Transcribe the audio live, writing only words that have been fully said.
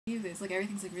It's like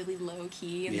everything's like really low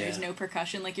key and there's no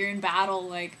percussion. Like you're in battle,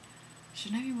 like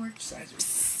shouldn't I be more?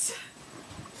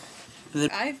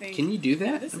 I think. Can you do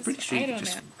that? I'm pretty sure you can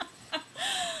just.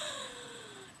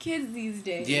 Kids these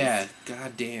days. Yeah,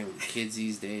 goddamn kids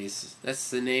these days. That's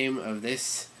the name of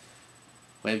this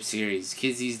web series.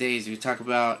 Kids these days. We talk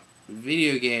about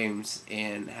video games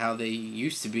and how they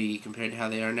used to be compared to how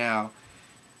they are now.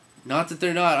 Not that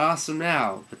they're not awesome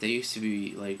now, but they used to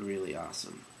be like really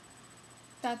awesome.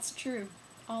 That's true.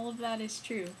 All of that is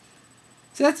true.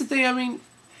 So that's the thing. I mean,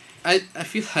 I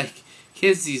feel like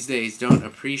kids these days don't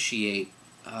appreciate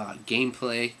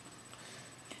gameplay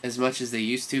as much as they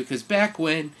used to. Because back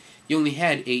when you only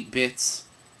had 8 bits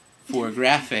for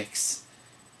graphics,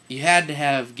 you had to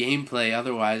have gameplay.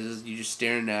 Otherwise, you're just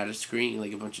staring at a screen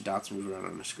like a bunch of dots move around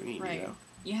on a screen. Right. You know?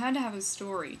 You had to have a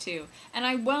story too, and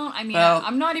I'm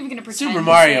not even gonna pretend. Super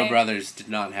Mario Brothers did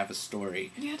not have a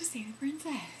story. You had to save the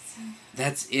princess.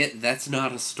 That's it. That's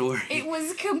not a story. It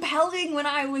was compelling when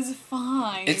I was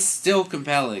 5. It's still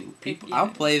compelling. I'll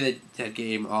play that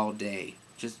game all day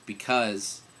just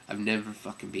because I've never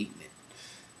fucking beaten it.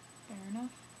 Fair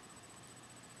enough.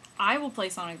 I will play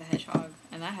Sonic the Hedgehog,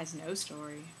 and that has no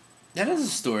story. That has a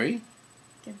story.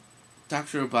 Okay.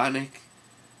 Dr. Robotnik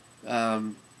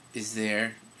is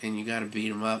there, and you gotta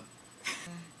beat him up.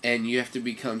 And you have to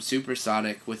become Super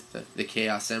Sonic with the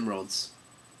Chaos Emeralds.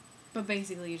 But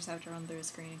basically, you just have to run through a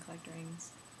screen and collect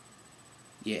rings.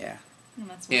 Yeah. And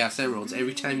that's Chaos Emeralds.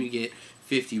 Every time you get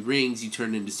 50 rings, you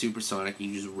turn into Super Sonic and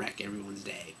you just wreck everyone's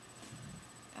day.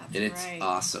 That's and it's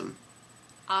awesome.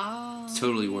 Oh. It's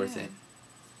totally worth it.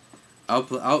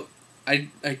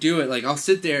 I do it, like, I'll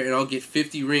sit there and I'll get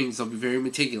 50 rings. I'll be very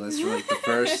meticulous for, like, the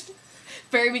first...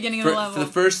 very beginning of the level. For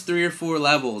the first 3 or 4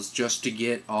 levels, just to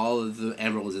get all of the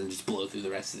emeralds and just blow through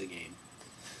the rest of the game.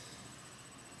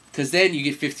 Because then you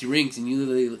get 50 rings and you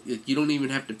literally, you don't even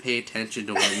have to pay attention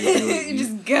to what you're doing. You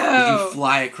just go. You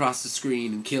fly across the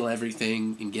screen and kill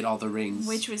everything and get all the rings.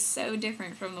 Which was so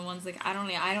different from the ones, like, I don't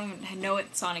even know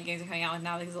what Sonic games are coming out with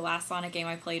now, because the last Sonic game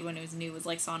I played when it was new was,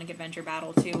 like, Sonic Adventure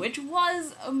Battle 2, which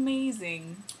was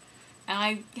amazing. And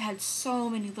I had so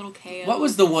many little KOs. What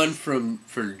was the one for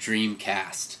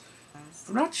Dreamcast?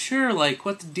 I'm not sure, like,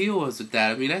 what the deal was with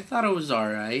that. I mean, I thought it was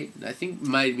alright. I think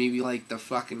maybe, like, the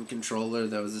fucking controller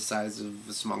that was the size of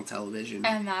a small television.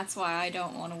 And that's why I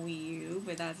don't want a Wii U,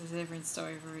 but that's a different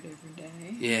story for a different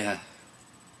day. Yeah.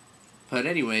 But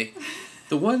anyway,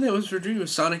 the one that was for Dream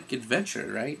was Sonic Adventure,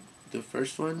 right? The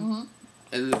first one? Mm-hmm.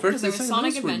 And the first and the second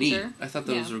Sonic ones were Adventure. neat. I thought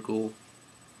those were cool.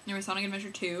 There was Sonic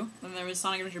Adventure 2, then there was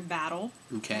Sonic Adventure Battle.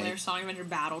 Okay. And there was Sonic Adventure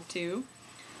Battle 2.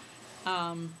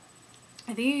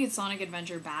 I think you get Sonic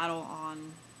Adventure Battle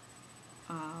on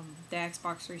the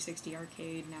Xbox 360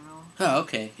 arcade now. Oh,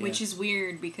 okay. Yeah. Which is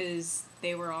weird because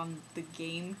they were on the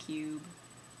GameCube.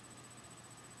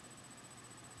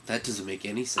 That doesn't make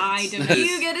any sense. I don't.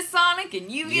 You get a Sonic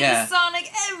and you get a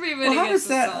Sonic. Everybody gets a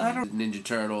Sonic. I don't Ninja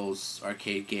Turtles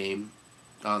arcade game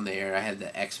on there. I had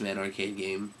the X-Men arcade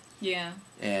game. Yeah.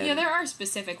 And yeah, there are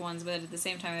specific ones, but at the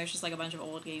same time, there's just like a bunch of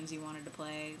old games you wanted to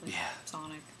play. Like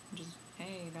Sonic. Just,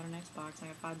 hey, I got an Xbox, I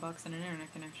got $5 and an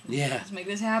internet connection. Yeah. Let's make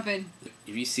this happen.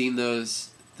 Have you seen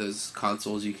those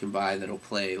consoles you can buy that'll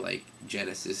play, like,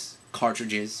 Genesis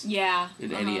cartridges? Yeah.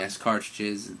 And NES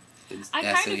cartridges and I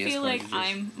kind of feel like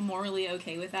cartridges? I'm morally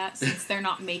okay with that, since they're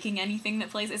not making anything that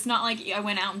plays. It's not like I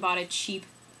went out and bought a cheap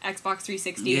Xbox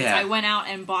 360. Yeah. I went out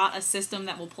and bought a system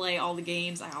that will play all the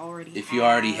games I already have. If you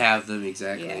already have them,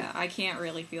 exactly. Yeah, I can't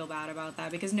really feel bad about that,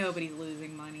 because nobody's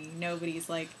losing money. Nobody's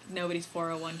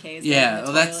 401k is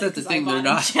well, that's not the thing. They're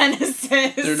not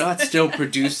Genesis. They're not still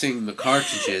producing the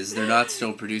cartridges. They're not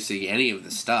still producing any of the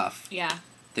stuff. Yeah.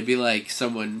 They'd be like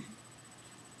someone,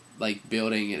 like,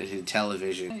 building a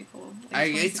television. Very cool.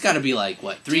 It's got to be like,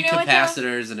 what, 3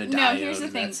 capacitors and a diode, no, here's the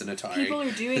thing. That's an Atari. People are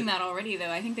doing that already, though.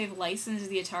 I think they've licensed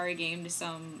the Atari game the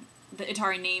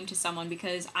Atari name to someone,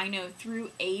 because I know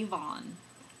through Avon,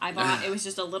 I bought, it was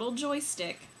just a little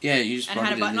joystick. Yeah, you just and it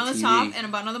had a button on the top and a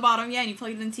button on the bottom. Yeah, and you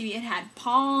plugged it in the TV. It had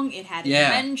Pong. It had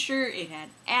Adventure. It had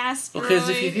Asteroid. Because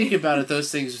if you think about it,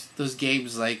 those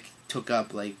games, like, took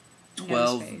up, like,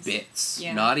 12 bits.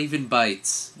 Yeah. Not even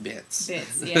bytes. Bits.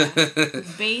 Bits, yeah.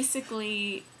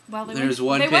 Basically, well, there's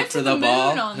one bit for the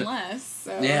ball. Unless,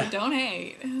 so don't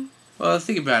hate. Well,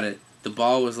 think about it. The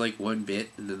ball was like 1 bit,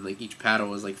 and then, like, each paddle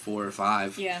was like 4 or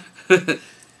 5. Yeah.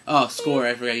 Oh, score.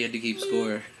 I forgot you had to keep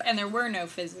score. And there were no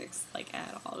physics, like,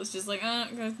 at all. It was just like,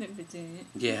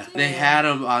 yeah. They had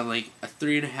them on, like, a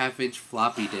 3.5-inch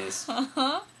floppy disk.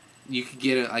 You could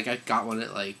get it, like, I got one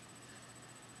at, like,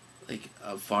 like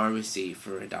a pharmacy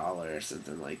for $1 or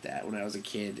something like that when I was a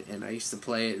kid, and I used to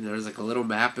play it, and there was like a little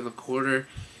map in the corner,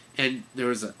 and there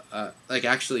was like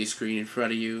actually a screen in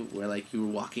front of you where like you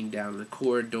were walking down the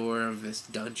corridor of this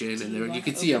dungeon, and there you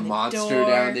could see a monster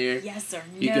down there. Yes or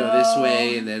no? You go this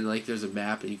way, and then like there's a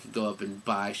map, and you could go up and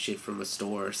buy shit from a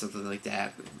store or something like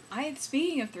that.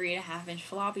 Speaking of 3.5-inch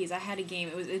floppies, I had a game.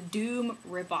 It was a Doom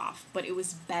ripoff, but it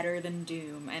was better than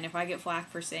Doom. And if I get flack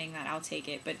for saying that, I'll take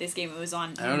it. But this game, it was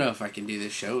on. I don't know if I can do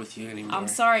this show with you anymore. I'm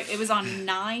sorry. It was on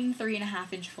 9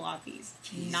 3.5-inch floppies.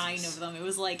 Jesus. 9 of them. It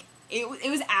was like it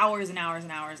was hours and hours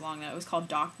and hours long. Though it was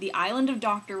called The Island of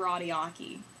Dr.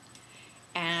 Radiaki.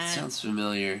 And sounds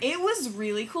familiar. It was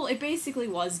really cool. It basically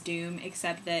was Doom,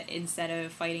 except that instead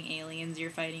of fighting aliens, you're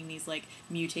fighting these, like,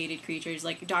 mutated creatures.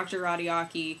 Like, Dr.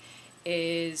 Radiaki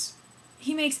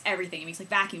he makes everything. He makes, like,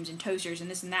 vacuums and toasters and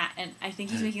this and that, and I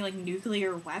think he's making, like,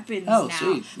 nucler weapons now.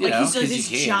 Sweet. He's like this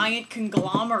giant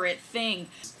conglomerate thing.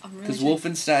 Because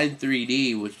Wolfenstein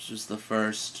 3D, which was the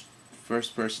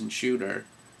first-person shooter,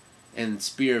 and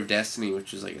Spear of Destiny,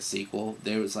 which was, like, a sequel,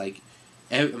 there was, like,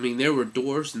 there were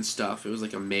doors and stuff. It was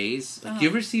like a maze. Like, you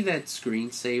ever see that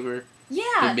screensaver?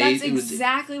 Yeah, that's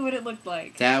exactly what it looked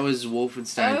like. That was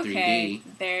Wolfenstein 3D. Okay,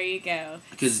 there you go.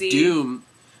 Because Doom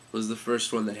was the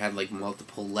first one that had, like,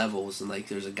 multiple levels, and, like,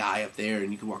 there's a guy up there,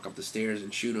 and you can walk up the stairs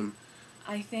and shoot him.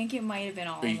 I think it might have been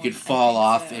all. Or you could fall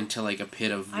off into, like, a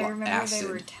pit of acid. I remember they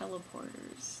were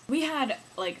teleporters. We had,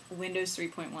 like, Windows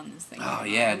 3.1 this thing. Oh,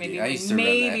 yeah, dude. I used to run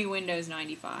that. Maybe Windows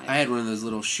 95. I had one of those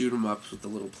little shoot-'em-ups with the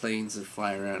little planes that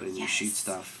fly around and you shoot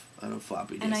stuff on a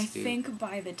floppy disk, and I think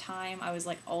by the time I was,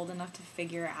 like, old enough to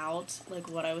figure out, like,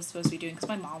 what I was supposed to be doing, because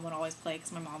my mom would always play,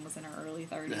 because my mom was in her early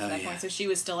 30s at that point, so she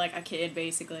was still, like, a kid,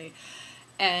 basically.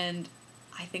 And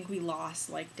I think we lost,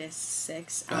 like, disc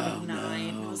 6 out of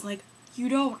 9. No. I was like, you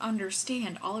don't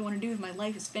understand. All I want to do with my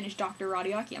life is finish Dr.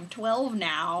 Radiaki. I'm 12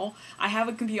 now. I have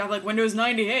a computer. I have, like, Windows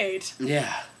 98.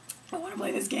 Yeah. I want to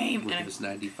play this game. Windows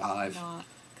 95.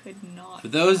 Could not. For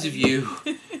those of you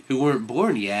who weren't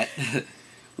born yet,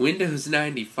 Windows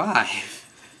 95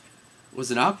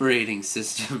 was an operating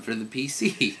system for the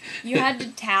PC. You had to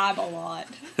tab a lot.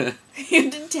 You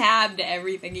had to tab to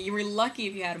everything. You were lucky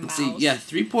if you had a mouse. See, yeah,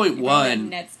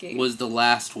 3.1 was the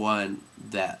last one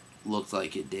that looked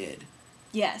like it did.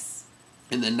 Yes.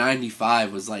 And the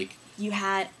 95 was like... You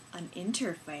had an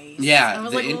interface. Yeah. I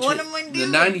was like, what am I doing? The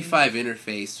 95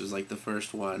 interface was like the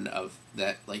first one of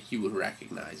that, like, you would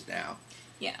recognize now.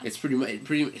 Yeah. It's pretty much,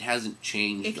 it hasn't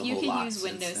changed a whole lot. If you can use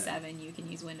Windows 7, you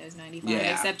can use Windows 95.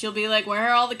 Yeah. Except you'll be like, where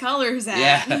are all the colors at?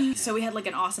 Yeah. So we had, like,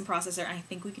 an awesome processor, and I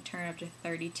think we could turn up to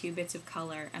 32 bits of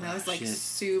color, and I was, like,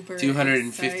 super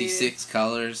 256 excited.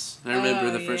 colors. I remember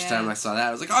the first time I saw that,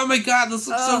 I was like, oh my god, this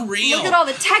looks so real! Look at all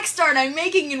the text art I'm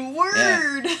making in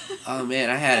Word! Yeah. Oh man,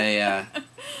 I had a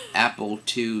Apple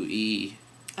IIe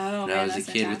when I was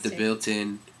a kid with the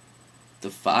built-in, the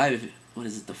 5-inch?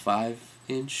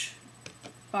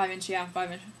 5-inch, yeah,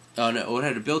 5-inch. Oh no, it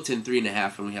had a built-in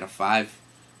 3.5, and we had a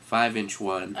 5-inch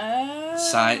one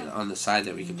on the side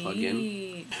that we could plug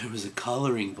in. It was a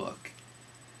coloring book.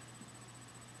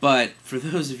 But for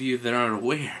those of you that aren't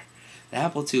aware, the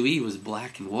Apple IIe was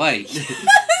black and white.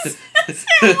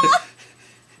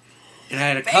 And I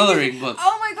had a coloring book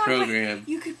program.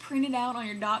 You could print it out on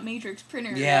your dot matrix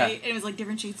printer, yeah. Right? It was like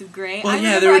different shades of gray. Well,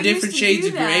 yeah, there were different shades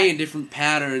of gray and different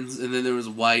patterns, and then there was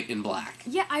white and black.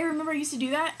 Yeah, I remember I used to do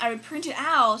that. I would print it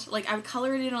out, like, I would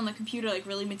color it in on the computer, like,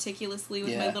 really meticulously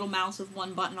with my little mouse with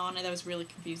one button on it that I was really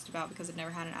confused about because I'd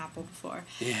never had an Apple before.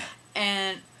 Yeah.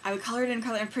 And I would color it in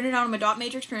and print it out on my dot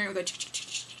matrix printer, and it would go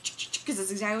because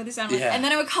that's exactly what they sound like. Yeah. And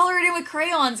then I would color it in with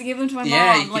crayons and give them to my mom.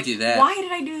 Yeah, you could do that. Why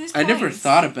did I do this twice? I never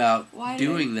thought about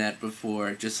doing that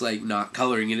before. Just, like, not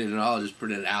coloring it in at all. Just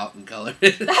print it out and color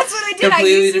it. That's what I did.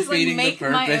 Completely I used to defeating make the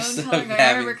purpose my own coloring. of I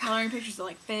remember coloring pictures of,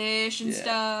 like, fish and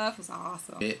stuff. It was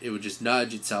awesome. It would just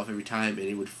nudge itself every time, and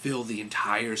it would fill the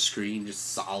entire screen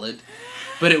just solid.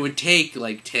 But it would take,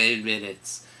 like, 10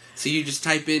 minutes. So you just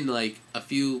type in, like, a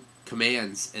few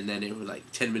commands, and then it would,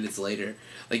 like, 10 minutes later.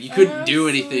 Like, you couldn't do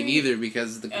anything either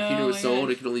because the computer was so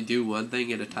old, it could only do one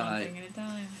thing at a time. One thing at a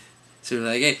time. So we're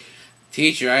like, hey,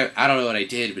 teacher, I don't know what I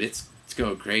did, but it's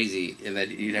going crazy. And then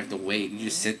you'd have to wait. You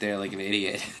just sit there like an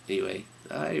idiot.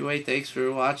 Anyway, thanks for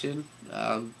watching.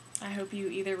 I hope you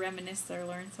either reminisce or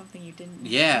learn something you didn't know.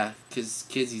 Yeah, because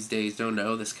kids these days don't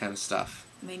know this kind of stuff.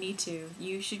 They need to.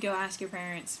 You should go ask your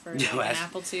parents for an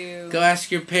Apple II. Go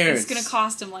ask your parents. It's going to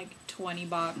cost them like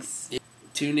 $20. Yeah.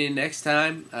 Tune in next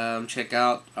time. Check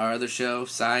out our other show,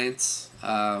 Science.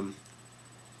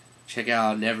 Check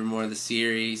out Nevermore the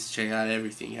series. Check out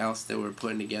everything else that we're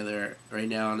putting together right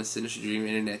now on the Sinister Dream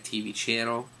Internet TV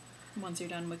channel. Once you're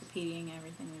done Wikipediaing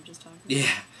everything we've just talked about.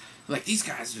 Yeah. Like, these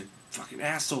guys are fucking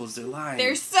assholes. They're lying.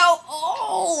 They're so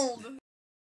old!